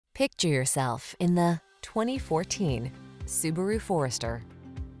Picture yourself in the 2014 Subaru Forester.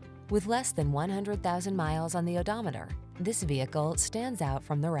 With less than 100,000 miles on the odometer, this vehicle stands out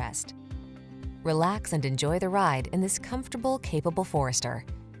from the rest. Relax and enjoy the ride in this comfortable, capable Forester.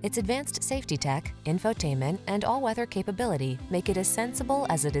 Its advanced safety tech, infotainment, and all-weather capability make it as sensible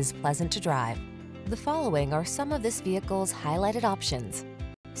as it is pleasant to drive. The following are some of this vehicle's highlighted options: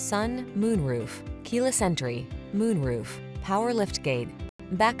 sun moonroof, keyless entry, moonroof, power liftgate,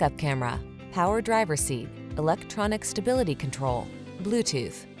 backup camera, power driver seat, electronic stability control,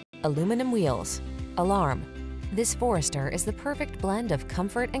 Bluetooth, aluminum wheels, alarm. This Forester is the perfect blend of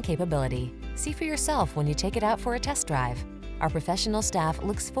comfort and capability. See for yourself when you take it out for a test drive. Our professional staff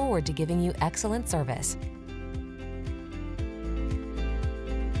looks forward to giving you excellent service.